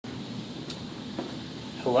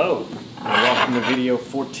Hello, and welcome to video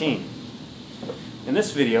 14. In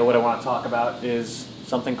this video, what I want to talk about is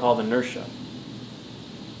something called inertia.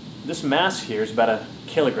 This mass here is about a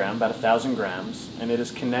kilogram, about 1,000 grams, and it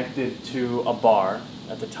is connected to a bar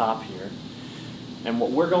at the top here. And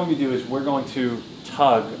what we're going to do is we're going to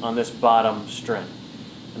tug on this bottom string.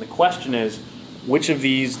 And the question is, which of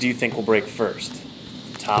these do you think will break first?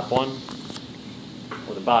 The top one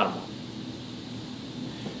or the bottom one?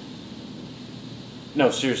 No,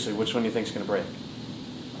 seriously, which one do you think is going to break?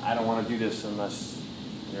 I don't want to do this unless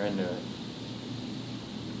you're into it.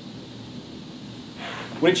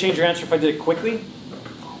 Would it change your answer if I did it quickly?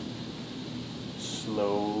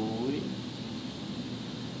 Slowly?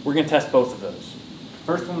 We're going to test both of those.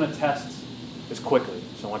 First one I'm going to test is quickly,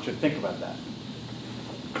 so I want you to think about that.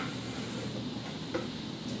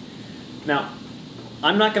 Now,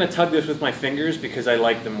 I'm not going to tug this with my fingers because I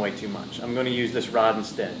like them way too much. I'm going to use this rod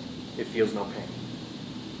instead. It feels no pain.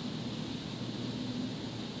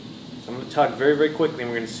 I'm going to tug very, very quickly,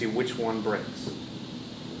 and we're going to see which one breaks.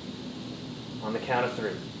 On the count of 3.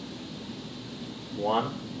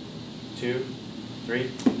 1, 2,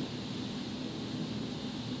 3.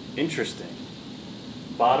 Interesting.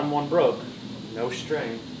 Bottom one broke, no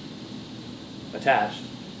string attached,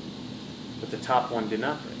 but the top one did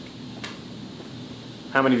not break.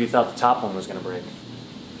 How many of you thought the top one was going to break?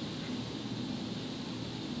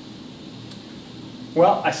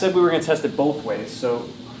 Well, I said we were going to test it both ways, so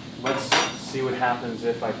let's see what happens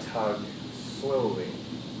if I tug slowly.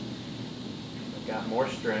 I've got more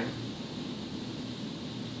string.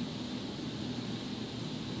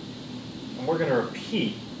 And we're going to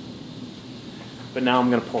repeat, but now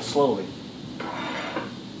I'm going to pull slowly.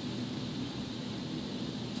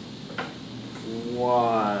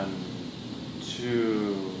 1,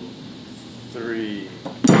 2, 3.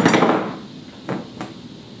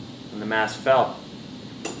 And the mass fell.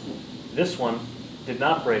 This one did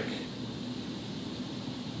not break.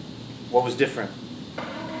 What was different?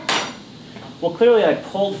 Well, clearly I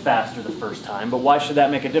pulled faster the first time, but why should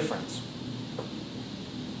that make a difference?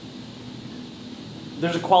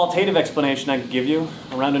 There's a qualitative explanation I could give you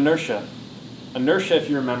around inertia. Inertia,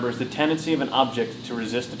 if you remember, is the tendency of an object to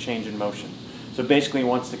resist a change in motion. So basically it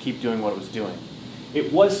wants to keep doing what it was doing.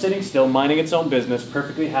 It was sitting still, minding its own business,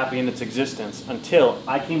 perfectly happy in its existence, until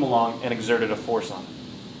I came along and exerted a force on it.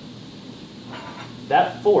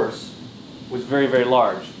 That force was very, very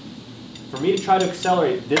large. For me to try to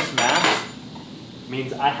accelerate this mass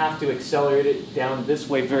means I have to accelerate it down this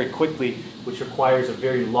way very quickly, which requires a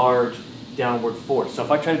very large downward force. So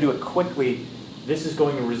if I try to do it quickly, this is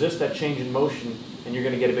going to resist that change in motion, and you're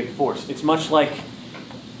going to get a big force. It's much like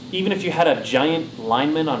even if you had a giant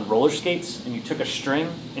lineman on roller skates and you took a string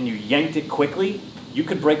and you yanked it quickly, you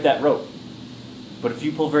could break that rope. But if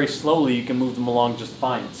you pull very slowly, you can move them along just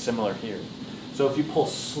fine. It's similar here. So if you pull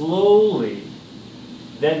slowly,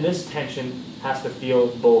 then this tension has to feel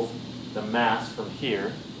both the mass from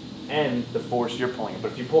here and the force you're pulling it.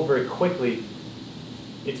 But if you pull very quickly,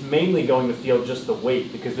 it's mainly going to feel just the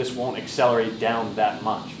weight, because this won't accelerate down that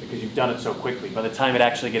much because you've done it so quickly. By the time it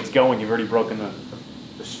actually gets going, you've already broken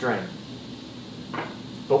the string.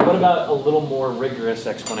 But what about a little more rigorous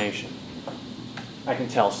explanation? I can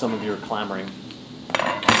tell some of you are clamoring.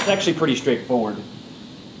 It's actually pretty straightforward.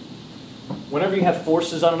 Whenever you have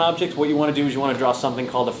forces on an object, what you want to do is you want to draw something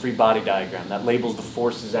called a free body diagram that labels the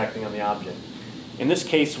forces acting on the object. In this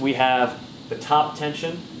case, we have the top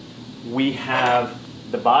tension, we have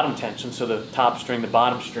the bottom tension, so the top string, the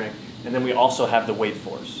bottom string, and then we also have the weight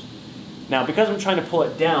force. Now, because I'm trying to pull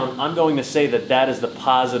it down, I'm going to say that that is the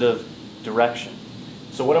positive direction.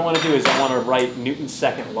 So what I want to do is I want to write Newton's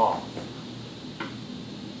second law.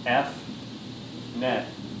 F net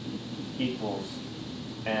equals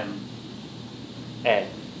ma.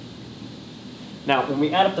 Now, when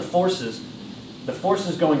we add up the forces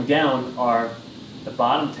going down are the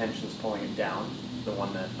bottom tension's pulling it down, the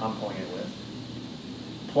one that I'm pulling it with,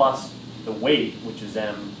 plus the weight, which is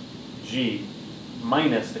mg,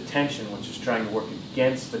 minus the tension, which is trying to work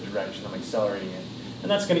against the direction I'm accelerating in.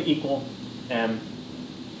 And that's going to equal ma.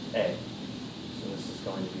 So this is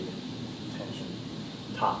going to be the tension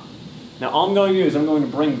top. Now all I'm going to do is I'm going to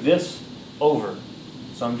bring this over.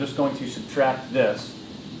 So I'm just going to subtract this.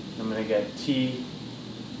 I'm going to get TB,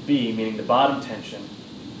 meaning the bottom tension,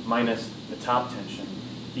 minus the top tension,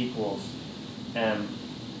 equals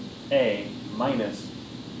MA minus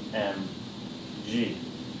MG.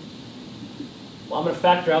 Well, I'm going to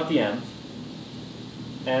factor out the m's.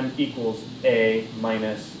 M equals A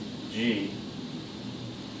minus G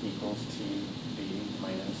equals TB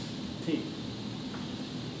minus T.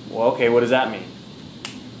 Well, okay, what does that mean?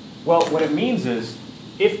 Well, what it means is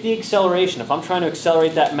if the acceleration, if I'm trying to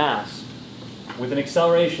accelerate that mass with an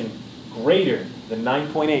acceleration greater than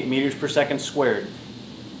 9.8 meters per second squared,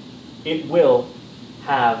 it will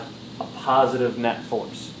have a positive net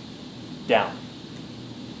force down.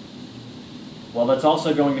 Well, that's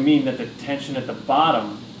also going to mean that the tension at the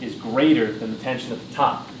bottom is greater than the tension at the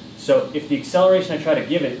top. So if the acceleration I try to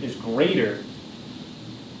give it is greater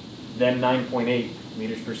than 9.8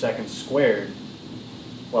 meters per second squared,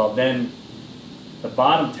 well then the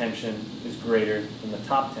bottom tension is greater than the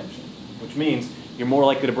top tension, which means you're more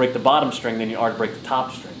likely to break the bottom string than you are to break the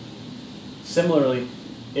top string. Similarly,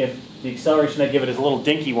 if the acceleration I give it is a little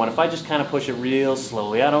dinky one, if I just kind of push it real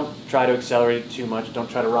slowly, I don't try to accelerate it too much, don't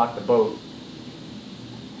try to rock the boat,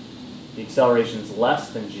 the acceleration is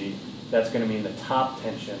less than g, that's going to mean the top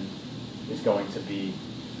tension is going to be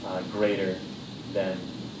greater than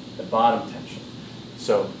the bottom tension.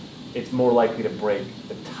 So it's more likely to break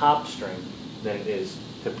the top string than it is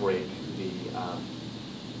to break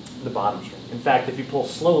the bottom string. In fact, if you pull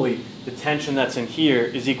slowly, the tension that's in here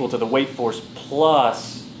is equal to the weight force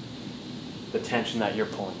plus the tension that you're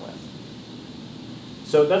pulling with.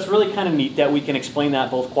 So that's really kind of neat that we can explain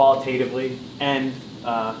that both qualitatively and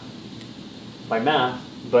by math,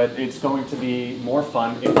 but it's going to be more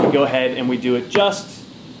fun if we go ahead and we do it just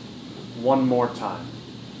one more time.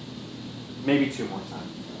 Maybe two more times.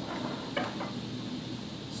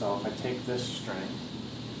 So if I take this string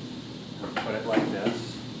and put it like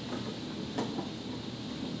this,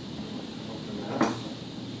 open this,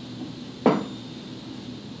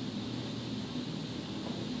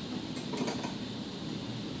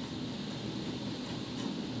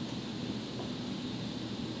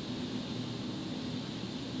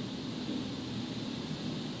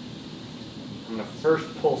 I'm going to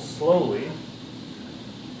first pull slowly.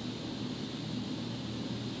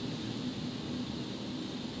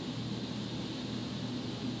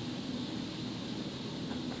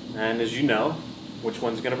 And as you know, which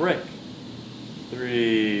one's going to break?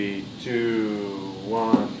 3, 2,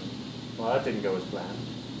 1. Well, that didn't go as planned.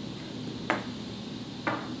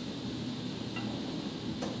 I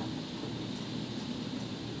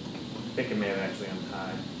think it may have actually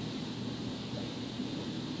untied.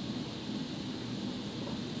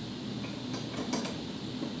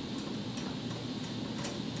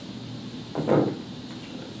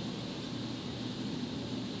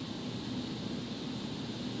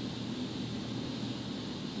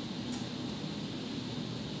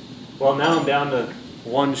 Well, now I'm down to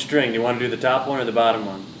one string. Do you want to do the top one or the bottom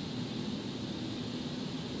one?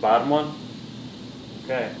 Bottom one?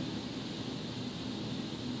 Okay.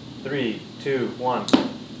 3, 2, 1.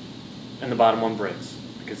 And the bottom one breaks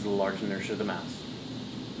because of the large inertia of the mass.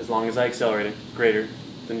 As long as I accelerate it greater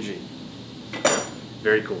than g.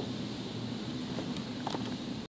 Very cool.